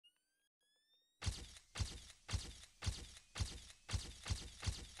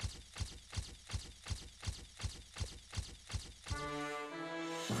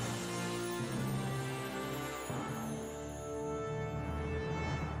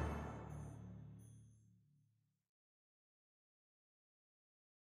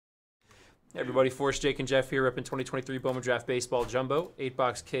Hey everybody, Force, Jake, and Jeff here, repping 2023 Bowman Draft Baseball Jumbo.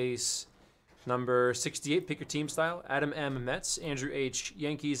 8-box case number 68, pick your team style. Adam M, Mets. Andrew H,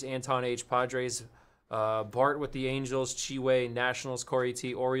 Yankees. Anton H, Padres. Bart with the Angels. Chiwei, Nationals. Corey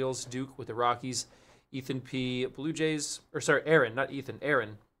T, Orioles. Duke with the Rockies. Ethan P, Blue Jays. Aaron, not Ethan,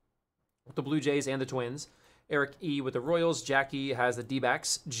 Aaron with the Blue Jays and the Twins. Eric E with the Royals. Jackie has the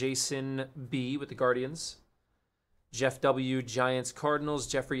D-backs. Jason B with the Guardians. Jeff W, Giants, Cardinals.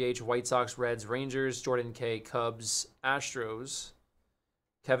 Jeffrey H, White Sox, Reds, Rangers. Jordan K, Cubs, Astros.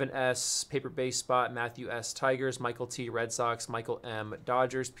 Kevin S, paper base spot. Matthew S, Tigers. Michael T, Red Sox. Michael M,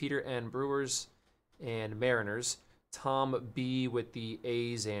 Dodgers. Peter N, Brewers and Mariners. Tom B with the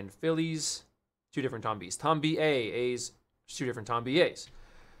A's and Phillies. Two different Tom B's. Tom B A, A's, two different Tom B A's.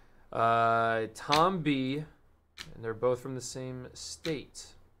 Tom B, and they're both from the same state.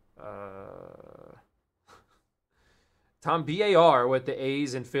 Tom B-A-R with the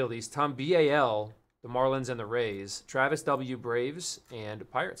A's and Phillies. Tom B-A-L, the Marlins and the Rays. Travis W, Braves and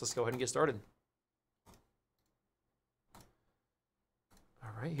Pirates. Let's go ahead and get started.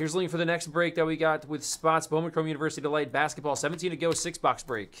 All right, here's the link for the next break that we got with spots. Bowman Chrome University Delight Basketball. 17 to go, 6-box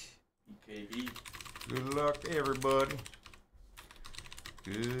break. EKB. Good luck, everybody.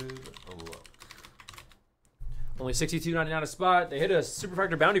 Good luck. Only $62.99 a spot. They hit a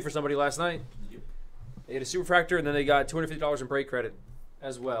Superfractor bounty for somebody last night. Yep. They hit a Superfractor, and then they got $250 in break credit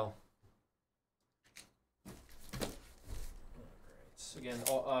as well. All right. So again,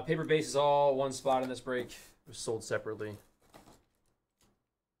 all, paper base is all one spot in this break. It was sold separately.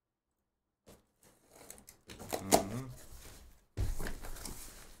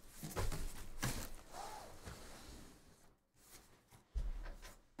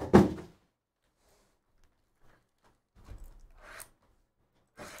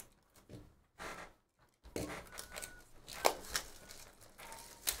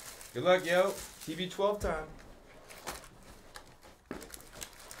 Good luck, yo. TV 12 time.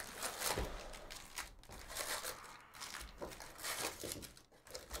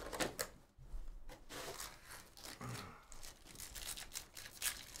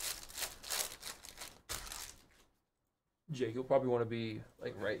 Jake, you'll probably want to be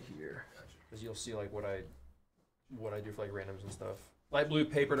like right here, because you'll see like what I do for like randoms and stuff. Light blue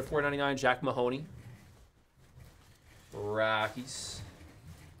paper to $4.99. Jack Mahoney. Rockies.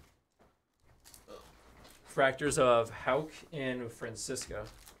 Fractors of Hauk and Francisco.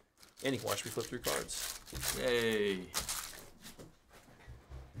 And you can watch me flip through cards. Yay.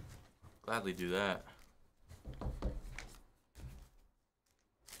 Gladly do that.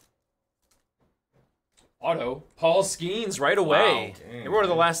 Auto. Paul Skeens right away. Wow. They were one of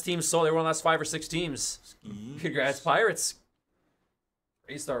the last teams sold. They were one of the last 5 or 6 teams. Skeens. Congrats, Pirates.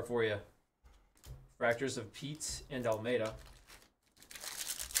 Great start for you. Fractors of Pete and Almeida.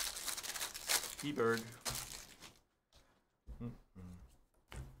 P-Bird.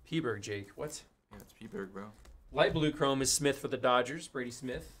 P-Berg, Jake. What? Yeah, it's P-Bird, bro. Light blue chrome is Smith for the Dodgers. Brady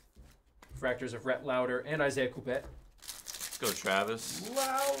Smith. Fractors of Rhett Lauder and Isaiah Coupet. Let's go, Travis.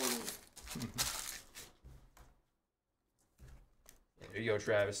 Wow. There you go,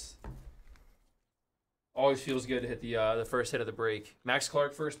 Travis. Always feels good to hit the first hit of the break. Max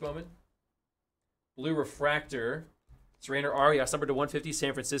Clark first moment. Blue refractor. It's Rainer Arias, number to 150,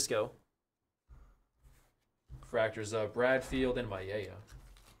 San Francisco. Fractors of Bradfield and Maella.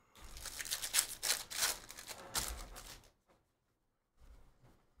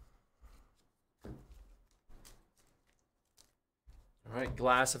 All right,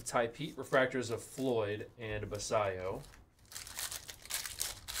 glass of Ty Pete. Refractors of Floyd and Basayo.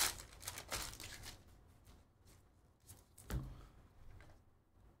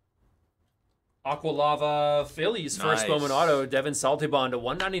 Aqualava Phillies, first Nice. moment auto. Devin Saltibon to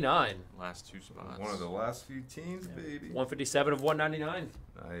 199. Last two spots. One of the last few teams, baby. 157 of 199.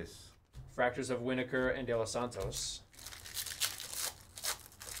 Nice. Fractors of Winokur and De Los Santos.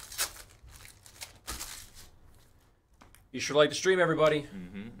 You sure like the stream, everybody.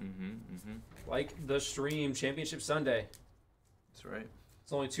 Like the stream. Championship Sunday. That's right.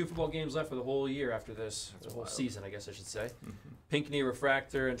 It's only 2 football games left for the whole year after this. That's the whole wild. season, I guess I should say. Pinckney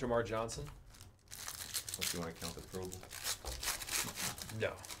Refractor and Jamar Johnson. Unless you want to count the Pro Bowl.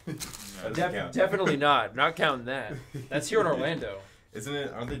 No. That doesn't count. Definitely not. Not counting that. That's here in Orlando. Isn't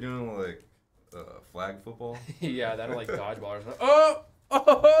it? Aren't they doing like flag football? Yeah, that'll like dodgeball or something. Oh!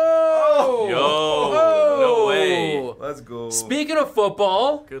 Oh! Yo! Oh! No way. Let's go. Speaking of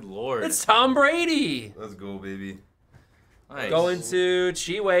football, Good lord. it's Tom Brady. Let's go, baby. Nice. Going to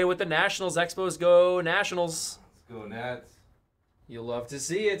Chiwei with the Nationals. Expos go Nationals. Let's go, Nats. You'll love to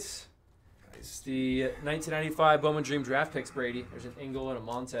see it. It's the 1995 Bowman Dream draft picks, Brady. There's an Engel and a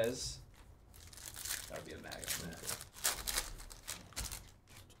Montez. That would be a mag on that.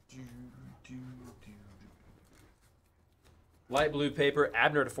 Light blue paper,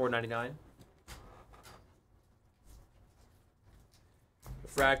 Abner to 499.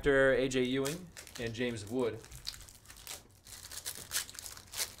 Refractor, AJ Ewing and James Wood.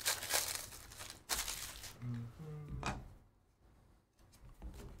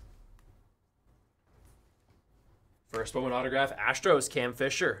 First Bowman autograph, Astros, Cam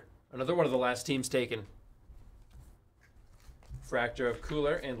Fisher. Another one of the last teams taken. Refractor of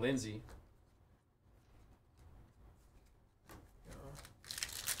Cooler and Lindsay.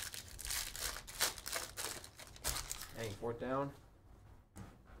 Hang fourth down.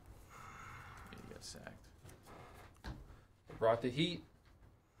 He got sacked. Brought the heat.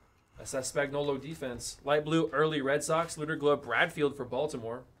 SS Spagnuolo defense. Light blue early Red Sox. Luter Globe Bradfield for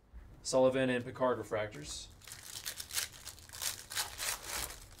Baltimore. Sullivan and Picard refractors.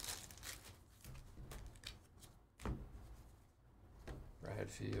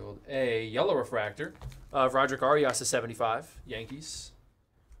 Bradfield. A yellow refractor of Roderick Arias to 75. Yankees.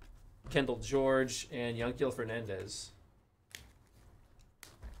 Kendall George and Yanquiel Fernandez.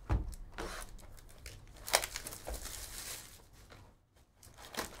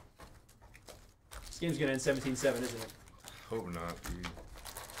 This game's going to end 17-7, isn't it? Hope not, dude.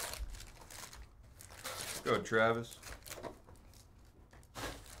 Go, Travis.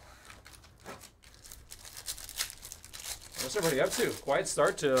 What's everybody up to? Quiet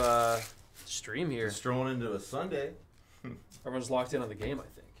start to stream here. Just strolling into a Sunday. Everyone's locked in on the game, I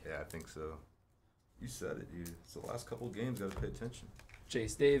think. Yeah, I think so. You said it, dude. It's the last couple of games. Got to pay attention.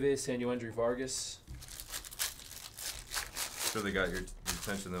 Chase Davis, Sanuendry Vargas. Sure, they got your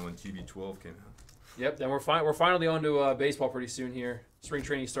attention then when TB12 came out. Yep, then we're finally on to baseball pretty soon here. Spring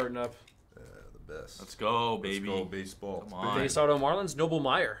training starting up. The best. Let's go, baby. Let's go, baseball. Come on. Base auto Marlins, Noble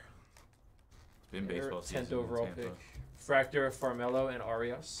Meyer. It's been baseball season. 10th overall in Tampa. pick. Fractor, Farmello, and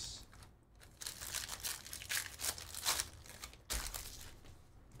Arias.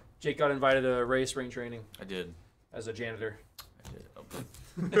 Jake got invited to Ray spring training I did. as a janitor. I did.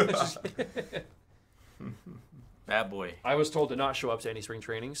 Oh, bad boy. I was told to not show up to any spring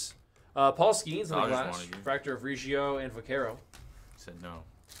trainings. Paul Skeens on the Dodgers glass. wanted you. Fractor of Reggio and Vaquero. Said no.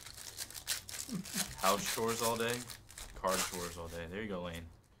 House chores all day. Card chores all day. There you go, Lane.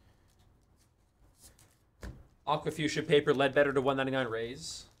 Aquafuchsia paper, Ledbetter to 199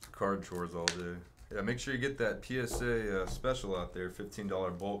 Rays. Card chores all day. Yeah, make sure you get that PSA special out there.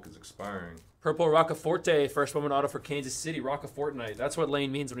 $15 bulk is expiring. Purple Roccaforte, first Bowman auto for Kansas City. Rocca Fortnite. That's what Lane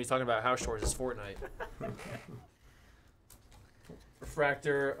means when he's talking about house chores. Is Fortnite.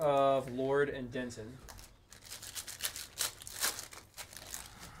 Refractor of Lord and Denton.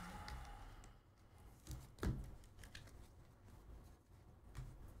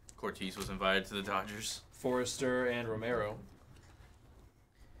 Cortez was invited to the Dodgers. Forrester and Romero.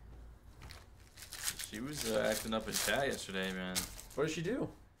 She was acting up in chat yesterday, man. What did she do?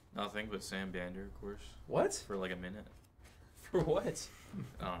 Nothing but Sam Bander, of course, What? for like a minute. For what?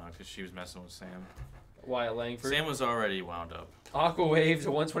 I don't know, because she was messing with Sam. Wyatt Langford. Sam was already wound up. Aqua Wave to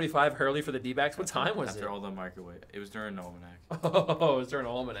 125 Hurley for the D-backs. What time was After it? all the microwave. It was during the almanac. Oh, it was during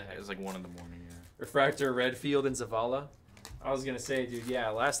Almanac. It was like 1 in the morning, yeah. Refractor, Redfield, and Zavala. I was going to say, dude, yeah,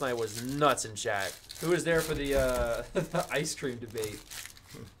 last night was nuts in chat. Who was there for the, the ice cream debate?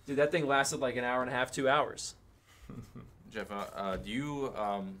 Dude, that thing lasted like an hour and a half, 2 hours. Jeff, do you,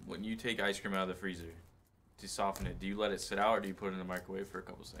 when you take ice cream out of the freezer to soften it, do you let it sit out or do you put it in the microwave for a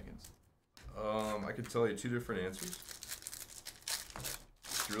couple seconds? I could tell you 2 different answers.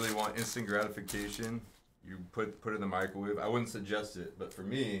 If you really want instant gratification, you put it in the microwave. I wouldn't suggest it, but for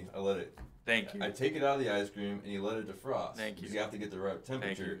me, I let it. Thank you. I take it out of the ice cream and you let it defrost. Thank you. Because you have to get the right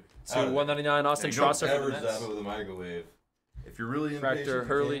temperature. So 199 Austin And you don't Strasser for ever the zap Mets. it with a microwave. If you're really Refractor, impatient,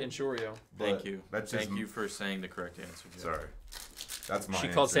 Hurley, you and can, Chorio. Thank you. That's just Thank you for saying the correct answer, Jeff. Sorry. That's my She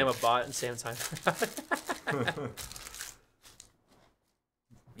answer. called Sam a bot and Sam timed her out.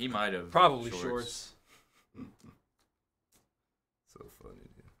 He might have. Probably shorts. So funny,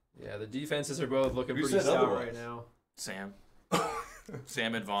 dude. Yeah, the defenses are both looking Who pretty said stout otherwise? right now. Sam.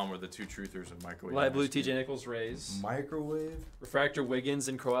 Sam and Vaughn were the 2 truthers of microwave. Light blue, ice cream. TJ Nichols, Rays. Microwave? Refractor, Wiggins,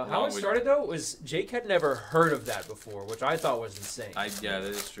 and Crowell. How Along it with- started, though, was Jake had never heard of that before, which I thought was insane. Yeah, that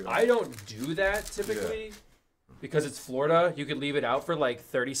is true. I don't do that typically because it's Florida. You could leave it out for like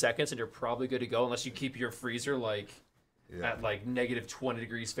 30 seconds and you're probably good to go unless you keep your freezer like at like negative 20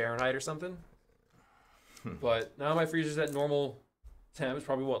 degrees Fahrenheit or something. But now my freezer's at normal temp. It's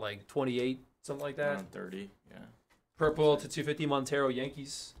probably what, like 28, something like that. Around 30, yeah. Purple to 250 Montero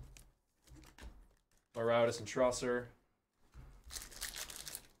Yankees. Morales and Strasser.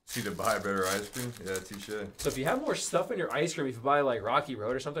 See, to buy better ice cream? Yeah, touche. So if you have more stuff in your ice cream, if you buy like Rocky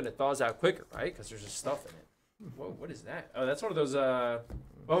Road or something, it thaws out quicker, right? Because there's just stuff in it. Whoa, what is that? Oh, that's one of those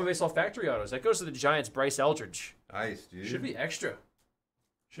Bowman Baseball Factory autos. That goes to the Giants' Bryce Eldridge. Nice, dude. Should be extra.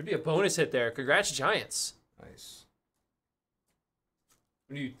 Should be a bonus hit there. Congrats, Giants. Nice.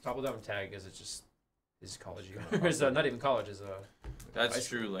 When you topple down tag, is it just is college? It's not even college. Is That's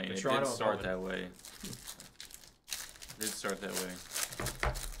true, Lane. It did start that way. It did start that way.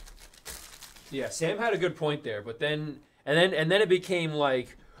 Yeah, Sam had a good point there, but then it became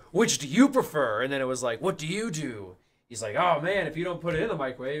like, which do you prefer? And then it was like, what do you do? He's like, oh man, if you don't put it in the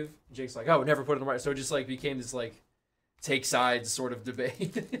microwave. Jake's like, oh, never put it in the microwave. So it just like became this like take sides sort of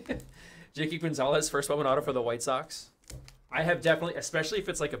debate. Jakey Gonzalez, first Bowman auto for the White Sox. I have definitely, especially if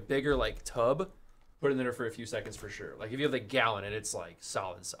it's like a bigger like tub, put it in there for a few seconds for sure. Like if you have the gallon and it's like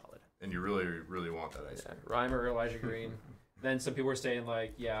solid. And you really, really want that ice cream. Reimer, Elijah Green. Then some people were saying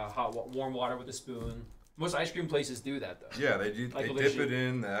like, yeah, warm water with a spoon. Most ice cream places do that though. Yeah, they do. Like they dip it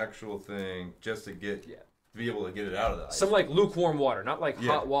in the actual thing just to get to be able to get it out of the ice. Some like lukewarm water, not like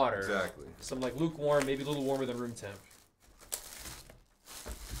hot water. Exactly. Some like lukewarm, maybe a little warmer than room temp.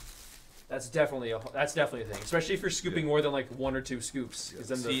 That's definitely a thing, especially if you're scooping more than like 1 or 2 scoops, because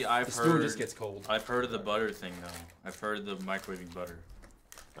then the spoon just gets cold. I've heard of the butter thing though. I've heard of the microwaving butter.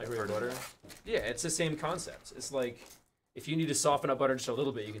 Microwave butter? Yeah, it's the same concept. It's like if you need to soften up butter just a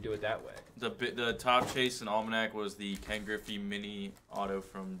little bit, you can do it that way. The top chase and almanac was the Ken Griffey mini auto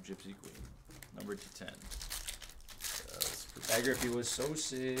from Gypsy Queen, number 10. That Griffey was so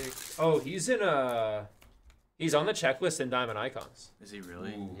sick. Oh, he's on the checklist in Diamond Icons. Is he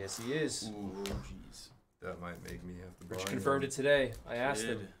really? Ooh. Yes, he is. Ooh, jeez. That might make me have to buy Rich confirmed it today. I asked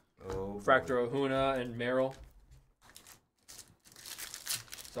him. Oh, Fractor Ohuna and Merrill.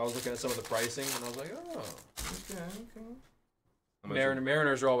 So I was looking at some of the pricing, and I was like, oh. Okay.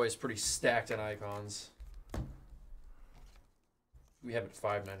 Mariners are always pretty stacked in Icons. We have it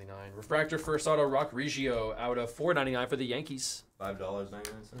 $5.99. Refractor first auto Rock Regio out of $4.99 for the Yankees. $5.99.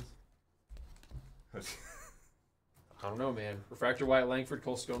 I don't know, man. Refractor Wyatt Langford,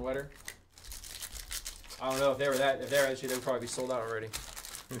 Cole Stonewetter. I don't know if they were actually they would probably be sold out already.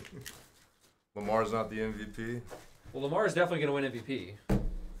 Lamar's not the MVP. Well, Lamar is definitely going to win MVP.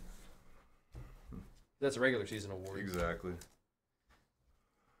 That's a regular season award. Exactly.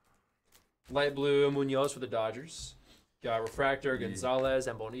 Light blue Munoz for the Dodgers. Got Refractor, Gonzalez,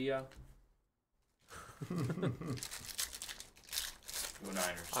 and Bonilla. Go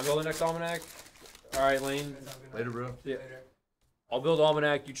Niners. I'm building next almanac. All right, Lane. Later, bro. Yeah. I'll build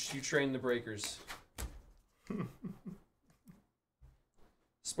almanac. You train the breakers.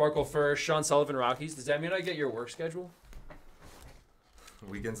 Sparkle first. Sean Sullivan, Rockies. Does that mean I get your work schedule?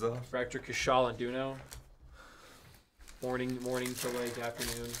 Weekends off. Refractor Kishal and Duno. Morning to late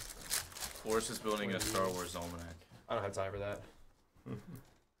afternoon. Forrest is building a Star Wars almanac. I don't have time for that.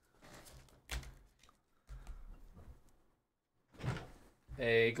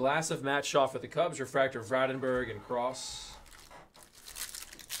 A glass of Matt Shaw for the Cubs. Refractor Vradenberg and Cross.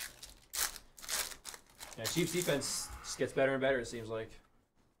 Yeah, Chiefs defense just gets better and better, it seems like.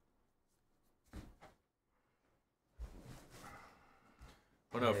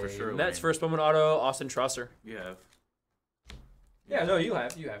 Oh no, for sure. Mets first Bowman auto, Austin Trusser. You have. Yeah, no, you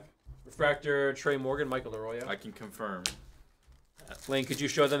have. Refractor Trey Morgan, Michael Arroyo. I can confirm. Lane, could you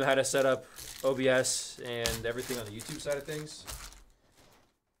show them how to set up OBS and everything on the YouTube side of things?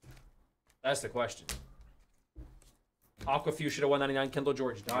 That's the question. Aquafuchsia 199, Kendall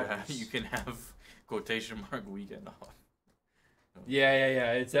George, Dodgers. Yeah, you can have quotation mark weekend off.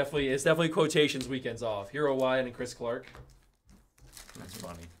 Yeah. It's definitely quotations weekends off. Hero Wyatt and Chris Clark. That's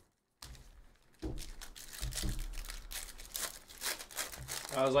funny.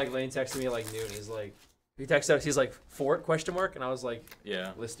 I was like, Lane texted me at like noon. He texted us. He's like, Fort ? And I was like,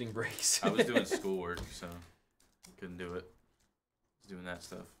 yeah, listing breaks. I was doing schoolwork, so couldn't do it. I was doing that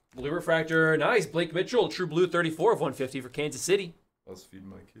stuff. Blue Refractor, nice. Blake Mitchell, True Blue 34 of 150 for Kansas City. I was feeding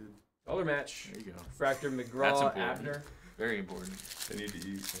my kid. Color match. There you go. Refractor That's McGraw, important. Abner. Very important. They need to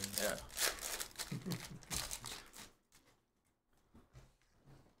eat. Man. Yeah.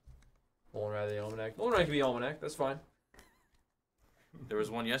 Nolan Riley Almanac. Nolan Riley can be Almanac. That's fine. There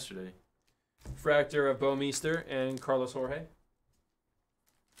was one yesterday. Refractor of Bo Meester and Carlos Jorge.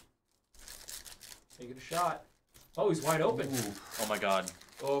 Take it a shot. Oh, he's wide open. Ooh. Oh my God.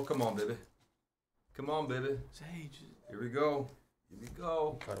 Oh, come on, baby. Come on, baby. Sage. Here we go. Here we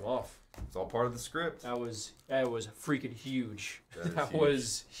go. Cut him off. It's all part of the script. That was freaking huge. That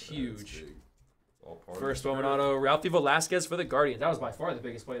was huge. It's all part First of the Bowman auto, Ralphie Velasquez for the Guardians. That was by far the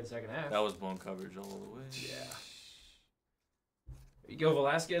biggest play of the second half. That was blown coverage all the way. Yeah. We go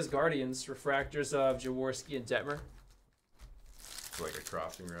Velasquez, Guardians, refractors of Jaworski and Detmer. It's like a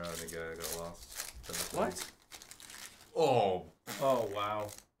crossing route and a guy got lost. What? Oh. Oh wow.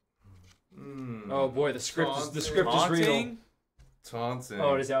 Mm. Oh boy, the script is real. Taunting? Taunting.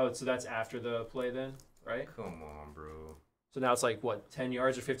 Oh, it is out. So that's after the play then, right? Come on, bro. So now it's like what, 10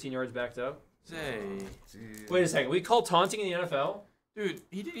 yards or 15 yards backed up? Say. Dude. Wait a second. We call taunting in the NFL? Dude,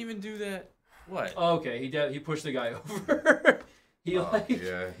 he didn't even do that. What? Oh, okay, he pushed the guy over.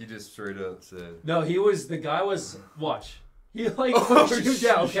 Yeah, he just straight up said. No, the guy was watch. He pushed him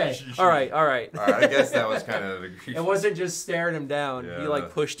down. Okay, all right. All right, I guess that was kind of egregious. It wasn't just staring him down. Yeah, He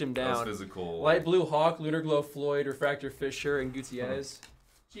pushed him That down. was physical. Light blue Hawk, lunar glow Floyd, refractor Fisher, and Gutierrez.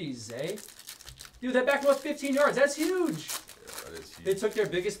 Jeez, eh? Dude, that back was 15 yards. That's huge. Yeah, that is huge. They took their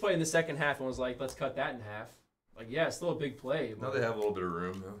biggest play in the second half and was like, let's cut that in half. Like, yeah, it's still a big play. Now But, they have a little bit of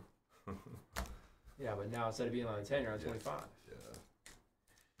room though. yeah, but now instead of being on the 10, you're on 25. Yeah.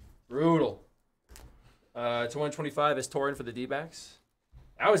 Brutal. To 125 is Torin for the D-backs.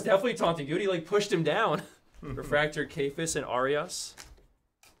 I was definitely taunting Goody. Pushed him down. Refractor, Kafis, and Arias.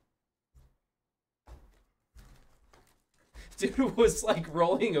 Dude was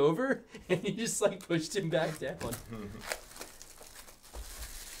rolling over, and he just pushed him back down.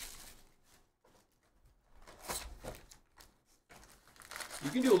 You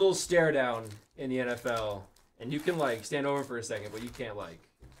can do a little stare down in the NFL, and you can stand over for a second, but you can't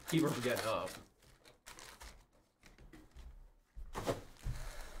keep him from getting up. There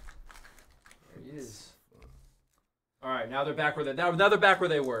he is. All right, now they're back where they now they're back where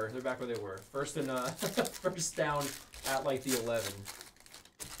they were. They're back where they were. First down at the 11.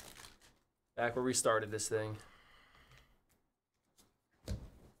 Back where we started this thing.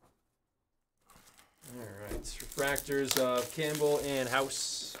 All right, refractors of Campbell and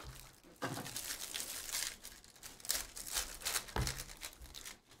House.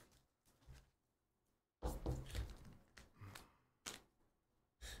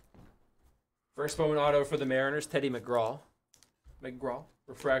 First Bowman auto for the Mariners, Teddy McGraw.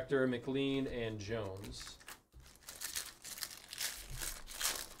 Refractor, McLean, and Jones.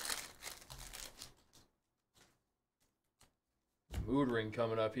 Mood ring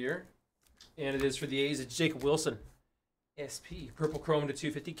coming up here. And it is for the A's, it's Jacob Wilson. SP, Purple Chrome to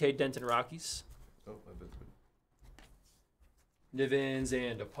 250, Denton Rockies. Oh, I bet. Nivens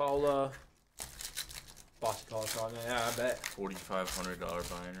and DePaula. Boston College, yeah, I bet. $4,500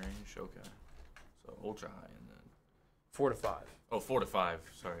 buying range. Okay. So ultra high and then 4 to 5. Oh, 4 to 5.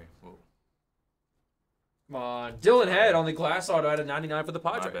 Sorry. Whoa. Come on. Dylan Head on the glass auto at a 99 for the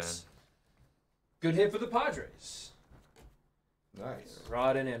My Padres. Good hit for the Padres. Nice.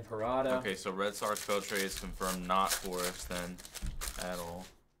 Rodden and Parada. Okay, so Red Sox Beltre is confirmed not for us then at all.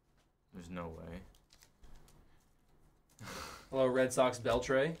 There's no way. Hello, Red Sox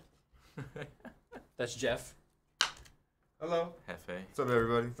Beltre. That's Jeff. Hello. Hefe. What's up,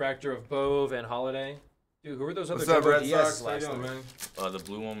 everybody? Fractor of Bove and Holiday. Dude, who were those other What's up, Jumbo Red Diaz Sox? How you last doing, night? man? The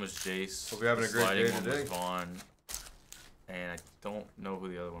blue one was Jace. Hope you're having a The great sliding day one today. was Vaughn. And I don't know who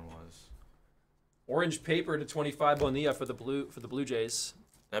the other one was. Orange paper to 25 Bonilla for the Blue Jays.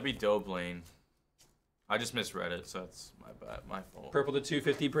 That'd be dope, Lane. I just misread it, so that's my bad, my fault. Purple to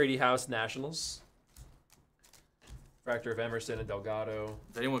 250 Brady House Nationals. Fractor of Emerson and Delgado.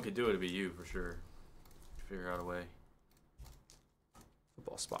 If anyone could do it, it'd be you for sure. Figure out a way.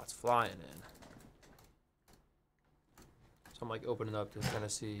 Football spots flying in. So I'm opening up to kind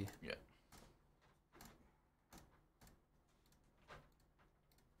of see. Yeah.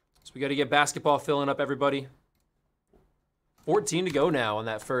 So we got to get basketball filling up, everybody. 14 to go now on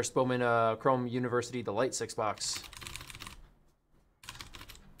that first Bowman Chrome University Delight 6-box.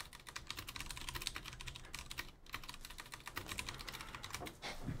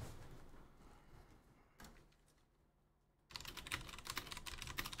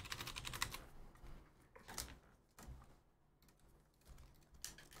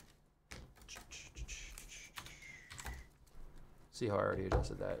 See how I already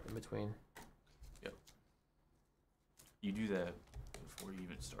adjusted that in between. You do that before you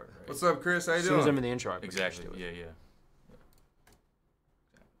even start, right? What's up, Chris? How you As soon as I'm doing? in the intro, I Exactly. do it.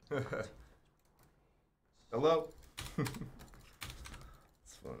 Yeah. Hello. It's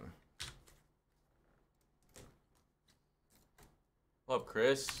funny. What up,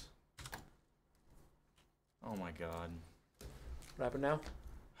 Chris? Oh my God. What happened now?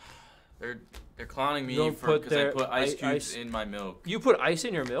 They're clowning me Don't for put because I their put ice cubes ice- in my milk. You put ice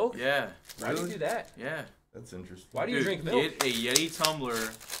in your milk? Yeah. Why do you do that? Yeah. That's interesting. Why do you Dude, drink milk? Get a Yeti tumbler,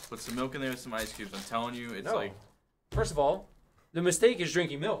 put some milk in there with some ice cubes. I'm telling you, it's No. like First of all, the mistake is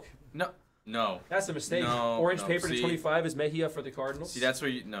drinking milk. no. No. That's a mistake. No, Orange no. paper to See- 25 is Mejia for the Cardinals. See, that's where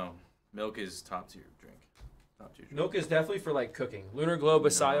you no. Milk is top tier drink. Top tier drink. Milk is definitely for like cooking. Lunar Glow,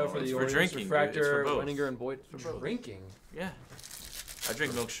 Basayo No, for it's the for Orioles. drinking, dude. It's Refractor, for both. Wenninger, and Boyd. It's for drinking. Yeah. I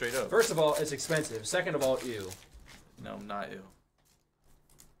drink milk straight up. First of all, it's expensive. Second of all, ew. No, I'm not ill.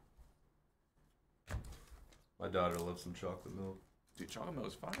 My daughter loves some chocolate milk. Dude, chocolate milk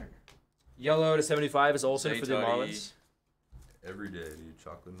is fire. Yellow to 75 is Olsen for the Zaytari. Marlins. Every day, dude.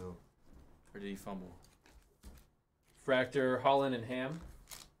 Chocolate milk. Or did he fumble? Fractor, Holland, and Ham.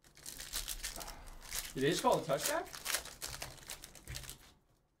 Did they just call it a touchback?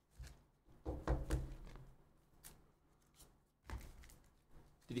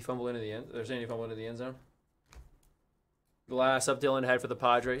 Did he fumble into the end? There's any fumble into the end zone? Glass up Dylan head for the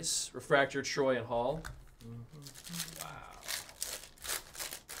Padres. Refractor, Troy, and Hall. Wow.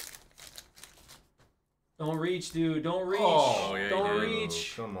 Don't reach, dude. Don't reach. Oh, yeah, he Don't did.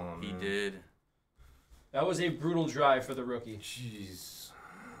 reach. Come on, He man. did. That was a brutal drive for the rookie. Jeez.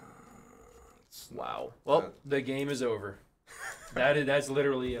 Wow. Well, the game is over. That's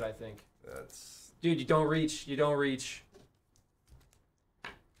literally it, I think. That's. Dude, you don't reach. You don't reach.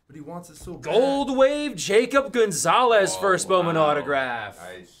 But he wants it so bad. Gold Wave, Jacob Gonzalez, Oh, first Bowman wow. autograph.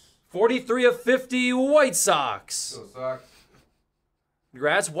 Nice. 43 of 50, White Sox. Go Sox.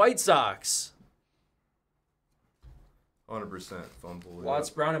 Congrats, White Sox. 100% fumble. Watts,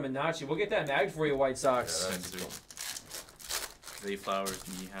 Brown, and Minacci. We'll get that magged for you, White Sox. Yeah, Sensor. Zayflowers,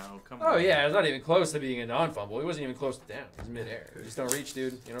 Nihao. Come Oh, on. yeah, it's not even close to being a non-fumble. He wasn't even close to down. He's midair. You just don't reach,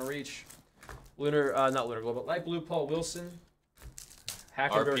 dude. You don't reach. Lunar, not Lunar Glow, but Light Blue, Paul Wilson.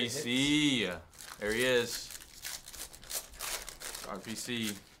 Hackenberg hits. RPC. There he is.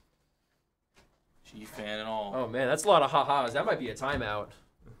 RPC. Chief fan and all. Oh, man, that's a lot of ha-has. That might be a timeout.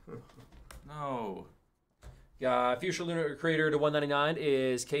 No. Fuchsia Lunar Creator to 199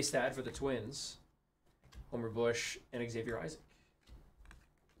 is K-Stat for the Twins. Homer Bush and Xavier Isaac.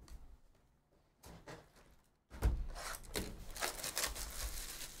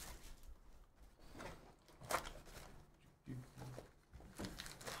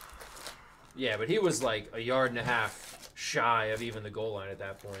 Yeah, but he was like a yard and a half shy of even the goal line at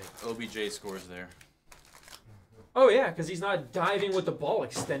that point. OBJ scores there. Oh, yeah, because he's not diving with the ball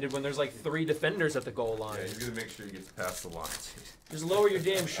extended when there's like 3 defenders at the goal line. Yeah, he's going to make sure he gets past the line. Just lower your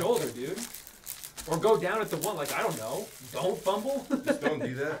damn shoulder, dude. Or go down at the one, like, I don't know. Don't fumble. Just don't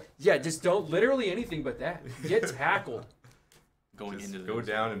do that. Yeah, just don't. Literally anything but that. Get tackled. Going Just into go the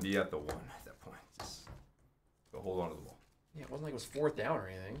down and be at the one at that point. Just go hold on to the ball. Yeah, it wasn't like it was 4th down or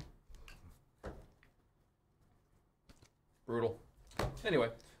anything. Brutal. Anyway,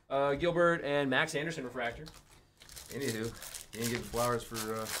 Gilbert and Max Anderson refractor. Anywho, you ain't getting flowers for,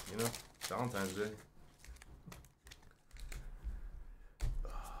 Valentine's Day.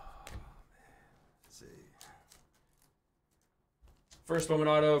 Oh, man. Let's see. First Bowman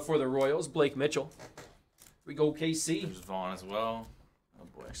auto for the Royals, Blake Mitchell. We go KC. There's Vaughn as well. Oh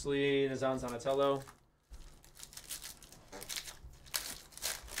boy. Actually, Nazan Zanatello.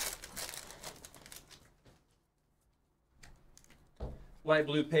 Light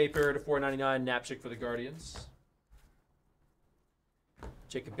blue paper to 499, Knapchick for the Guardians.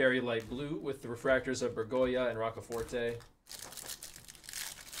 Jacob Berry light blue with the refractors of Bergoya and Roccaforte.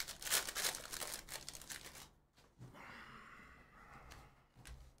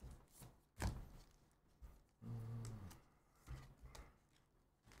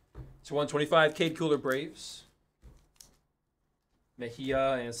 To 125, Cade Cooler Braves.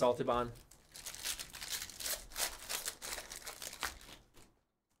 Mejia and Saltiban.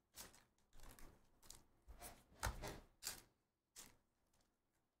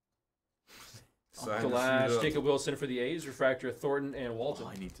 Sign the Glass, suit up. Jacob Wilson for the A's, refractor of Thornton and Walton.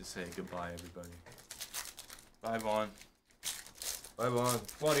 All I need to say goodbye, everybody. Bye, Vaughn. Bye, Vaughn.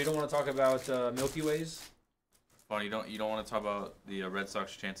 Well, you don't want to talk about Milky Ways? Vaughn, you don't want to talk about the Red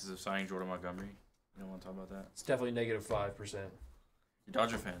Sox chances of signing Jordan Montgomery? You don't want to talk about that? It's definitely negative 5%. You're a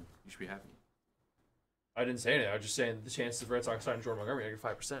Dodger fan. You should be happy. I didn't say anything. I was just saying the chances of Red Sox signing Jordan Montgomery are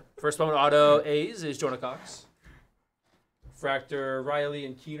negative 5%. First moment auto A's is Jonah Cox. Fractor, Riley,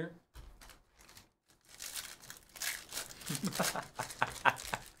 and Keener.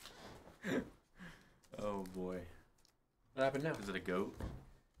 Oh boy. What happened now? Is it a goat?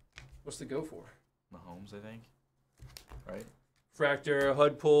 What's the go for? Mahomes, I think. Right? Fractor,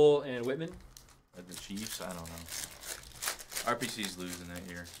 Hudpool, and Whitman. The Chiefs? I don't know. RPC's losing that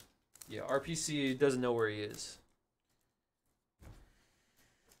year. Yeah, RPC doesn't know where he is.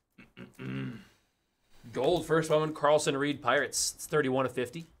 Gold, first moment, Carlson Reed Pirates. It's 31 of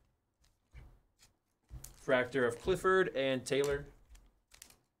 50. Fractor of Clifford and Taylor.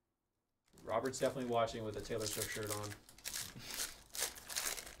 Robert's definitely watching with a Taylor Swift shirt on.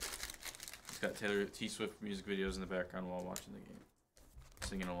 He's got Taylor T Swift music videos in the background while watching the game,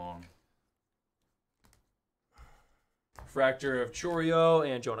 singing along. Fractor of Chorio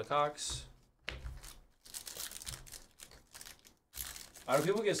and Jonah Cox. Why do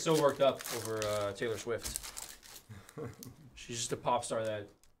people get so worked up over Taylor Swift? She's just a pop star that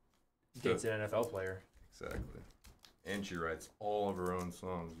dates an NFL player. Exactly. And she writes all of her own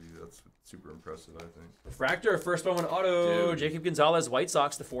songs. That's super impressive, I think. Refractor of first Bowman auto. Dude. Jacob Gonzalez, White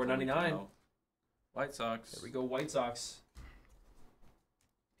Sox to $4.99. White Sox. There we go, White Sox.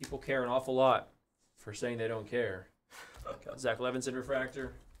 People care an awful lot for saying they don't care. Got Zach Levinson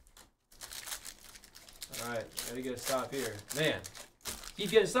refractor. All right, gotta get a stop here. Man, keep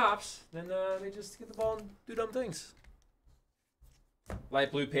getting stops, then they just get the ball and do dumb things.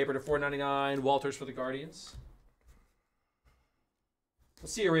 Light blue paper to $4.99. Walters for the Guardians.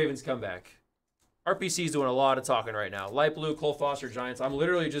 Let's see a Ravens comeback. RPC's doing a lot of talking right now. Light blue, Cole Foster, Giants. I'm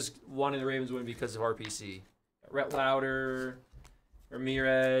literally just wanting the Ravens to win because of RPC. Rhett Lauder,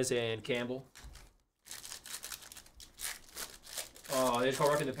 Ramirez, and Campbell. Oh, they just call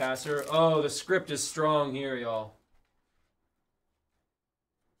roughing the passer. Oh, the script is strong here, y'all.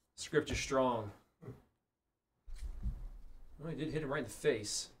 Script is strong. Oh, he did hit him right in the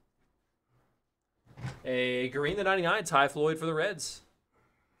face. A Green to 99, Ty Floyd for the Reds.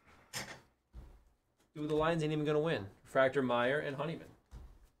 Two of the Lions ain't even going to win. Fractor Meyer and Honeyman.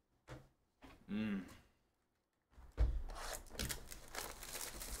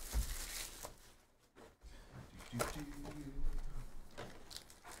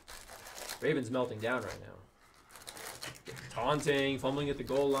 Ravens melting down right now. Taunting, fumbling at the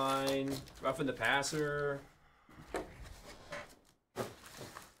goal line, roughing the passer.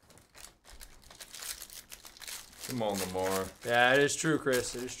 Come on, Lamar. Yeah, it is true,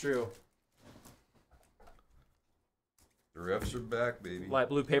 Chris. It is true. The refs are back, baby. Light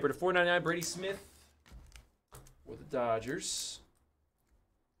blue paper to $4.99. Brady Smith for the Dodgers.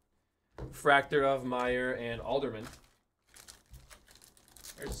 Fractor of Meyer and Alderman.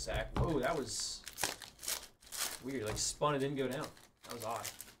 There's a sack. Oh, that was weird. Like spun, it didn't go down. That was odd.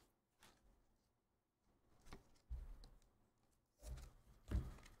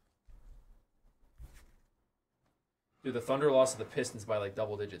 Dude, the Thunder lost to the Pistons by like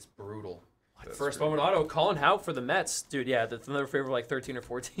double digits. Brutal. That's First crazy. Bowman auto. Colin Houck for the Mets. Dude, yeah, the Thunder favored like 13 or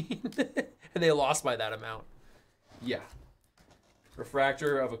 14. And they lost by that amount. Yeah.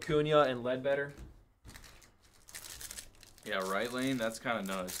 Refractor of Acuna and Ledbetter. Yeah, right lane. That's kind of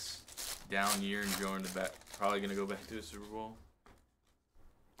nuts. Down year and going to back. Probably gonna go back to a Super Bowl.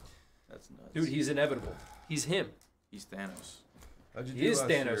 That's nuts. Dude, he's inevitable. He's him. He's Thanos. How'd you He do is last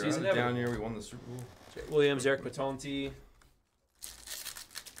Thanos. year? He's I was inevitable. down here. We won the Super Bowl. Jay Williams, Eric Patonti.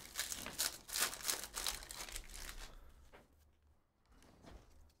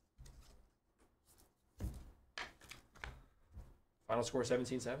 Final score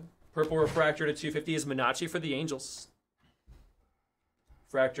 17-7. Purple refractor to 250 is Minacci for the Angels.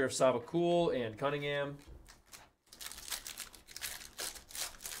 Fractor of Savakul and Cunningham.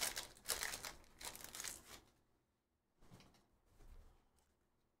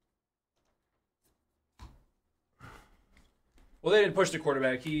 Well, they didn't push the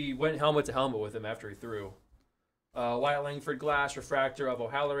quarterback. He went helmet to helmet with him after he threw. Wyatt Langford glass refractor of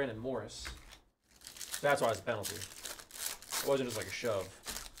O'Halloran and Morris. That's why it's a penalty. It wasn't just like a shove.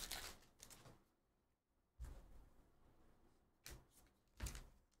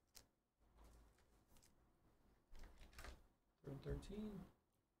 Room 13.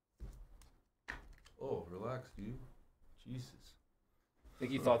 Oh, relax, dude. Jesus. I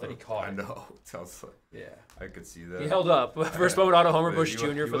think he thought that he caught I it. know. Sounds like Yeah. I could see that. He held up. First Bowman auto Homer But Bush he Jr.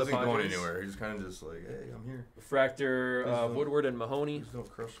 for the He wasn't going Padres. anywhere. He was kind of just like, hey, I'm here. Refractor Please don't- Woodward and Mahoney. Please don't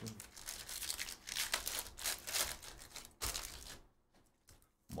crush me.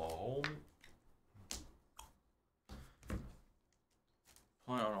 Mahomes.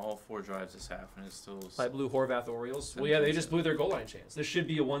 Playing on all 4 drives this half, and it's still. Light blue Horvath Orioles. Well, yeah, they just blew their goal line chance. This should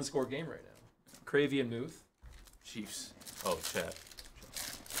be a one-score game right now. Cravey and Muth. Chiefs. Oh, chat.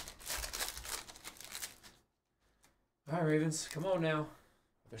 All right, Ravens, come on now.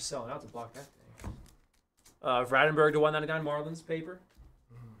 They're selling out to block that thing. Vradenberg to 199 Marlins paper.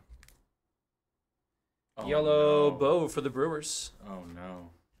 Oh, Yellow no. bow for the Brewers Oh no.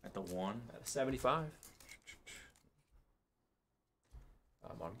 At the 1. at a 75.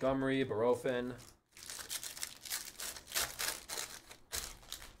 Montgomery, Barofin.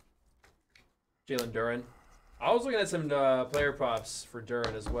 Jalen Duran. I was looking at some player props for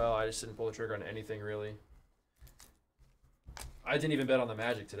Duran as well. I just didn't pull the trigger on anything really. I didn't even bet on the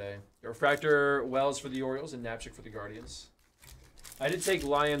Magic today. Refractor Wells for the Orioles and Knapchick for the Guardians. I did take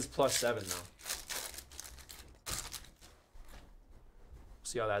Lions +7 though.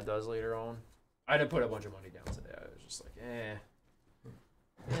 See how that does later on. I didn't put a bunch of money down today. I was just like,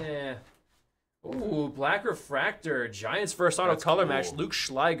 Ooh, black refractor. Giants first auto color match. Luke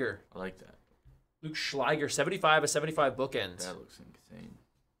Schleiger. I like that. Luke Schleiger, 75/75 bookend. That looks insane.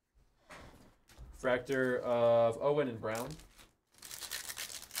 Refractor of Owen and Brown.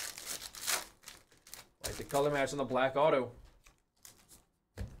 Like the color match on the black auto.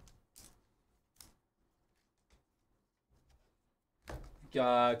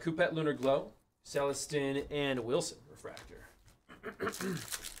 Coupette Lunar Glow, Celestin, and Wilson refractor.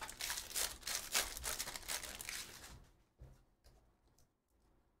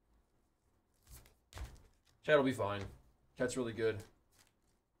 Chat will be fine. Chat's really good.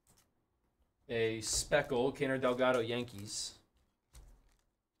 A Speckle, Canner Delgado Yankees.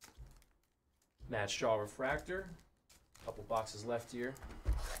 Matt Shaw refractor. Couple boxes left here.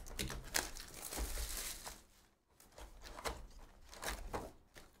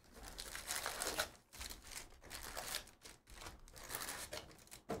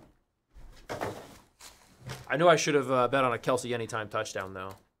 I knew I should have bet on a Kelsey anytime touchdown,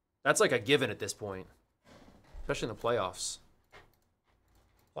 though. That's like a given at this point, especially in the playoffs.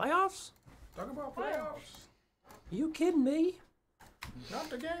 Playoffs? Talk about playoffs. You kidding me? Not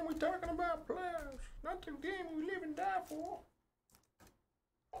the game we talking about, playoffs. Not the game we live and die for.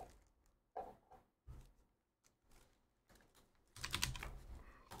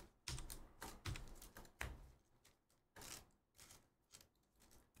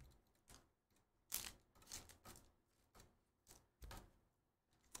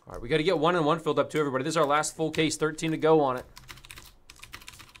 All right, we got to get 1 and 1 filled up too, everybody. This is our last full case, 13 to go on it.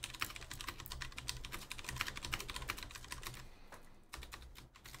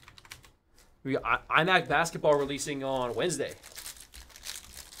 We got IMAC basketball releasing on Wednesday.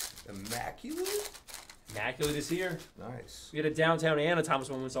 Immaculate? Immaculate is here. Nice. We had a downtown and a Thomas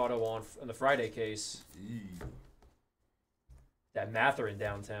Moments auto on the Friday case. That Matherin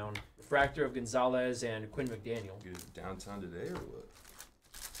downtown. Refractor of Gonzalez and Quinn McDaniel. Good downtown today or what?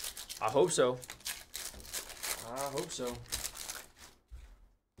 I hope so. I hope so.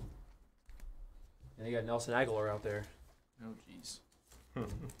 And you got Nelson Aguilar out there. Oh, jeez.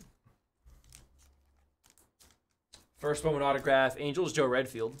 First Bowman autograph, Angels, Joe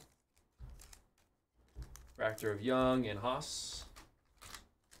Redfield. Refractor of Young and Haas.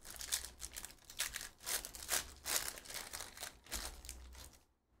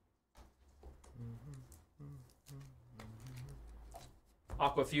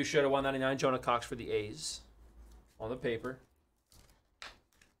 Aqua Fuchsia to 199, Jonah Cox for the A's. On the paper.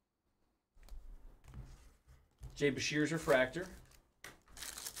 Jay Bashir's refractor.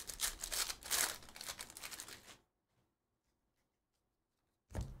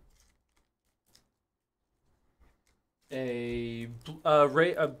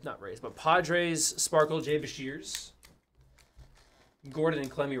 Not Rays, but Padres Sparkle Jay Bashir's. Gordon and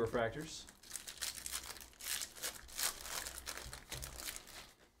Clemmy refractors.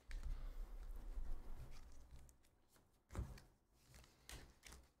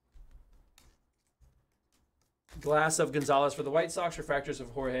 Glass of Gonzalez for the White Sox, refractors of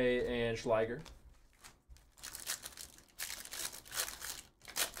Jorge and Schleiger.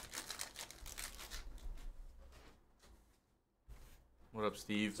 What up,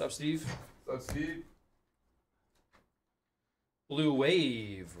 Steve? What's up, Steve? What's up, Steve? Blue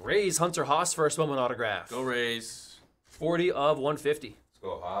Wave. Rays Hunter Haas first Bowman autograph. Go Rays. 40 of 150. Let's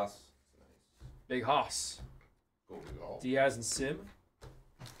go, Haas. Big Haas. Go, big all. Diaz and Sim.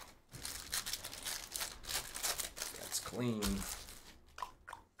 That's clean.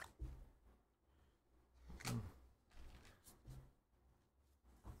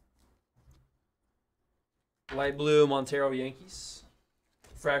 Light blue Montero Yankees.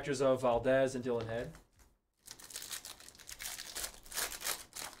 Fractures of Valdez and Dylan Head.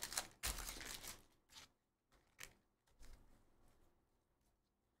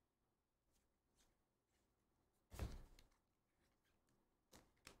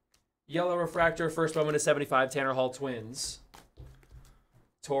 Yellow refractor, first Bowman to 75, Tanner Hall Twins.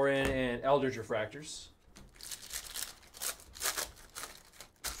 Torin and Eldridge refractors.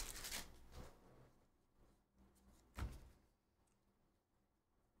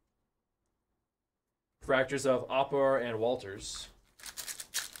 Refractors of Oppor and Walters.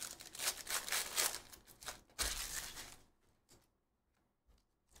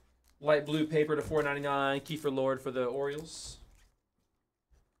 Light blue paper to 499, Kiefer Lord for the Orioles.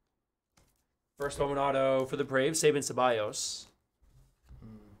 First Bowman auto for the Braves, Sabin Ceballos.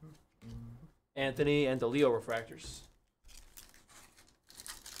 Anthony and DeLeo refractors.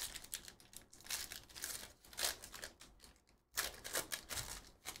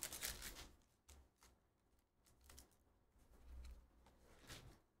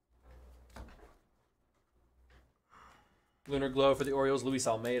 Lunar Glow for the Orioles, Luis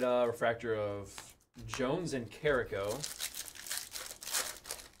Almeida, refractor of Jones and Carrico. Is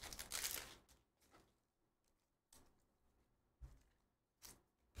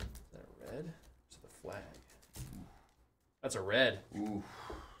that a red? Is it the flag? That's a red. Ooh,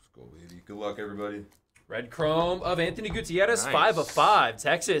 let's go, baby. Good luck, everybody. Red Chrome of Anthony Gutierrez, Nice. 5 of 5.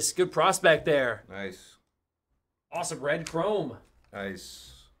 Texas, good prospect there. Nice. Awesome Red Chrome. Nice.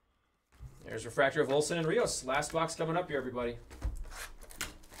 There's refractor of Olsen and Rios. Last box coming up here, everybody.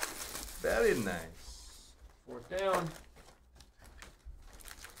 Very nice. 4th down.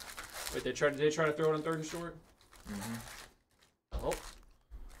 Wait, did they try to throw it on 3rd and short? Mm-hmm. Oh.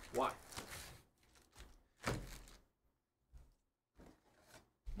 Why?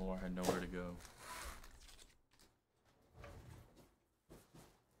 Moore had nowhere to go.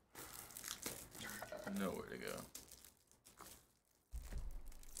 Nowhere to go.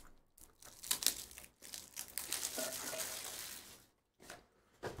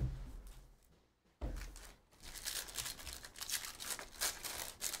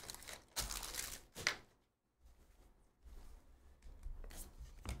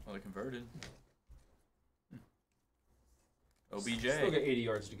 Well, they converted. OBJ. Still got 80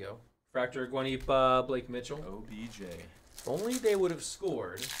 yards to go. Fractor Guanipa, Blake Mitchell. OBJ. If only they would have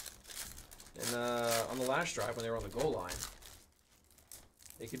scored on the last drive when they were on the goal line.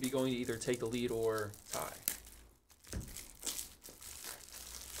 They could be going to either take the lead or tie.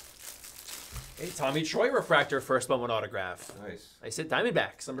 Hey, Tommy Troy refractor, first moment autograph. Nice. I said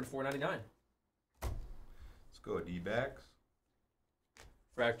Diamondbacks, number 499. Let's go, D-backs.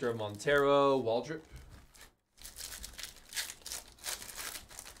 Fractor of Montero, Waldrop.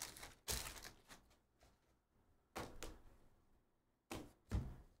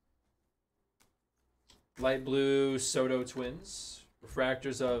 Light blue Soto twins.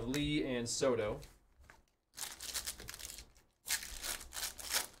 Refractors of Lee and Soto.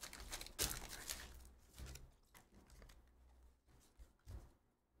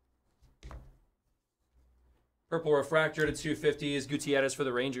 Purple refractor to 250 is Gutierrez for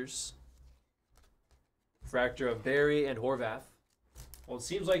the Rangers. Refractor of Barry and Horvath. Well, it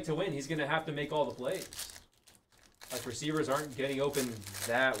seems like to win, he's going to have to make all the plays. Like, receivers aren't getting open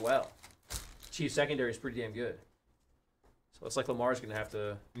that well. Chief secondary is pretty damn good. So it's like Lamar's going to have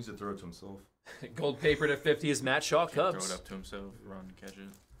to... He needs to throw it to himself. Gold paper to 50 is Matt Shaw, Can't Cubs. throw it up to himself, run, catch it. There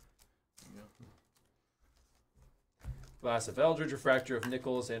you go. Glass of Eldridge, refractor of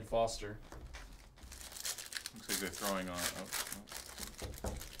Nichols and Foster. Looks like they're throwing on.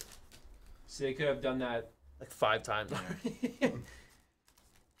 Oh. See, they could have done that like 5 times already.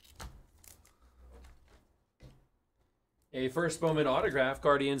 A first Bowman autograph,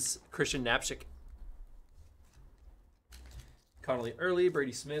 Guardians, Christian Knapczyk. Connolly Early,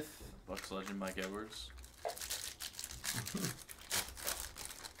 Brady Smith. Bucks legend Mike Edwards.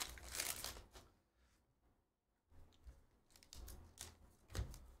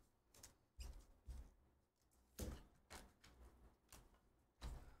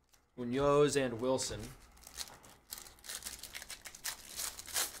 Munoz and Wilson.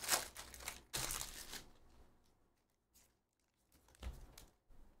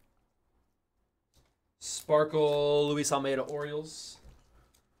 Sparkle, Luis Almeida, Orioles.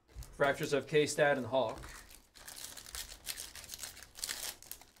 Fractures of K-Stat and Hawk.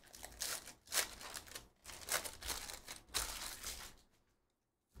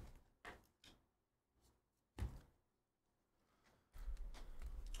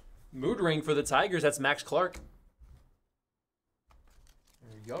 Mood ring for the Tigers. That's Max Clark.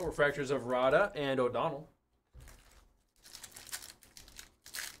 There you go. Refractors of Rada and O'Donnell.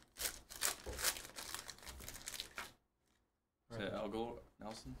 Is that Algor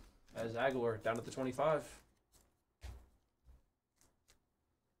Nelson? As Aguilar down at the 25.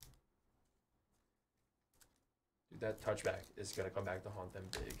 Dude, that touchback is going to come back to haunt them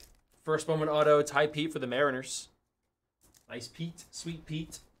big. First Bowman auto, Ty Pete for the Mariners. Nice Pete. Sweet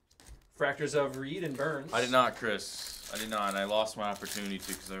Pete. Fractors of Reed and Burns. I did not, Chris. I did not, and I lost my opportunity to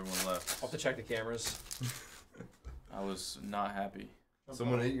because everyone left. I'll have to check the cameras. I was not happy.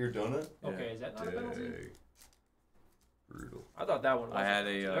 Someone ate your donut? Okay, is that not a penalty? Dang. Brutal. I thought that one was. I had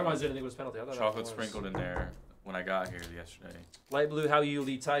Never mind, I didn't think it was penalty. I thought chocolate that one was. sprinkled in there when I got here yesterday. Light blue, How You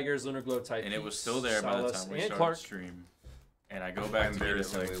Lead Tigers, Lunar Glow Type. And it was still there by the Salas time we and started Clark. the stream. And I go back to get it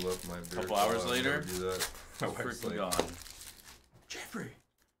like embarrassingly left my beer couple hours bottle. I'll later, never do that. My wife's freaking like, gone. Jeffrey.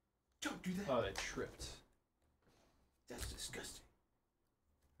 Don't do that. Oh, they tripped. That's disgusting.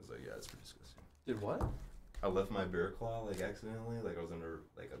 I was like, yeah, that's pretty disgusting. Did what? I left my bear claw like accidentally. Like I was under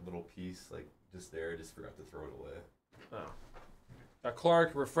like a little piece like just there. I just forgot to throw it away. Oh.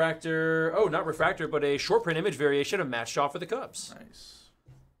 Clark, refractor. Oh, not refractor, but a short print image variation of Matt Shaw for the Cubs. Nice.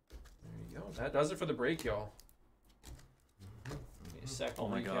 There you go. That does it for the break, y'all. Give me a second. Oh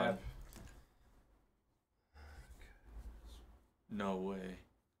my recap. God. No way.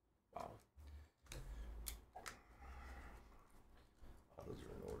 Wow. Those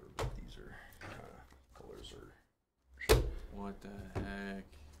are in order, but these are colors are. What the heck?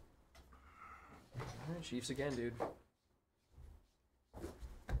 All right, Chiefs again, dude.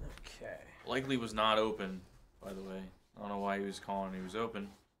 Okay. Likely was not open, by the way. I don't know why he was calling he was open,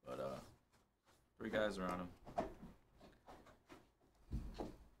 but 3 guys around him.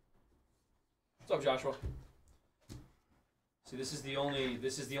 What's up, Joshua? See, this is the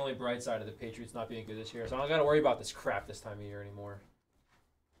only bright side of the Patriots not being good this year. So I don't got to worry about this crap this time of year anymore.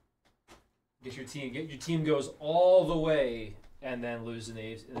 Get your team goes all the way and then lose in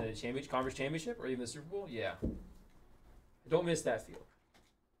the conference championship or even the Super Bowl. Yeah, I don't miss that feel.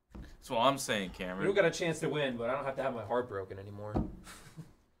 That's what I'm saying, We Cameron. don't got a chance to win, but I don't have to have my heart broken anymore.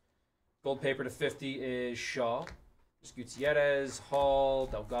 Gold paper to 50 is Shaw. There's Gutierrez, Hall,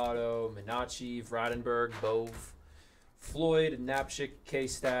 Delgado, Minacci, Vradenberg, Bove, Floyd, Napchik,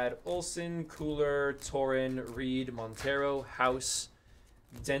 K-Stad, Olsen, Cooler, Torin, Reed, Montero, House,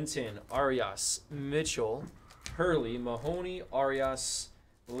 Denton, Arias, Mitchell, Hurley, Mahoney, Arias,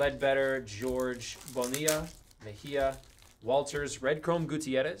 Ledbetter, George, Bonilla, Mejia, Walters, Red Chrome,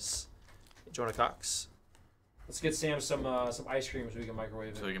 Gutierrez, Jonah Cox. Let's get Sam some ice cream so we can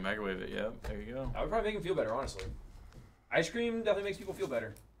microwave So it. you can microwave it. Yeah, there you go. That would probably make him feel better, honestly. Ice cream definitely makes people feel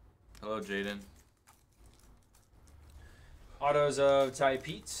better. Hello, Jaden. Autos of Ty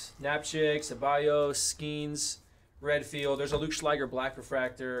Pete, Napchik, Ceballos, Skeens, Redfield. There's a Luke Schleiger Black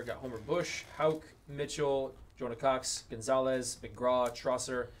Refractor. Got Homer Bush, Hauk, Mitchell, Jonah Cox, Gonzalez, McGraw,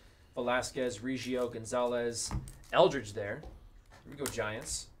 Trosser, Velasquez, Reggio, Gonzalez, Eldridge there. Here we go,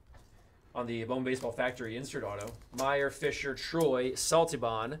 Giants. On the Bowman Baseball Factory insert auto. Meyer, Fisher, Troy,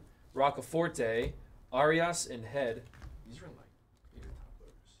 Saltibon, Roccaforte, Arias, and Head. These are like bigger top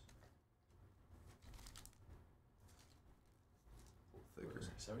loaders. Thicker.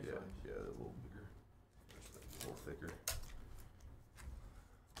 75. Yeah, a little bigger. A little thicker.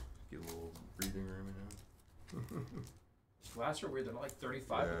 Get a little breathing room in them. Glass are weird. They're not like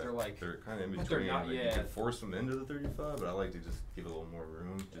 35, but they're like. They're kind of in but they're between. not- Like, yeah. You can force them into the 35, but I like to just give it a little more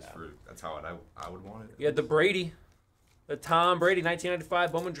room. Just Yeah. for that's how I would want it. You had the Brady, the Tom Brady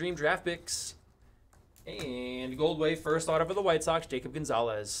 1995 Bowman Dream draft picks, and Gold Wave first auto for the White Sox, Jacob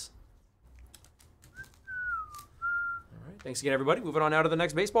Gonzalez. All right, thanks again, everybody. Moving on now to the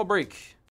next baseball break.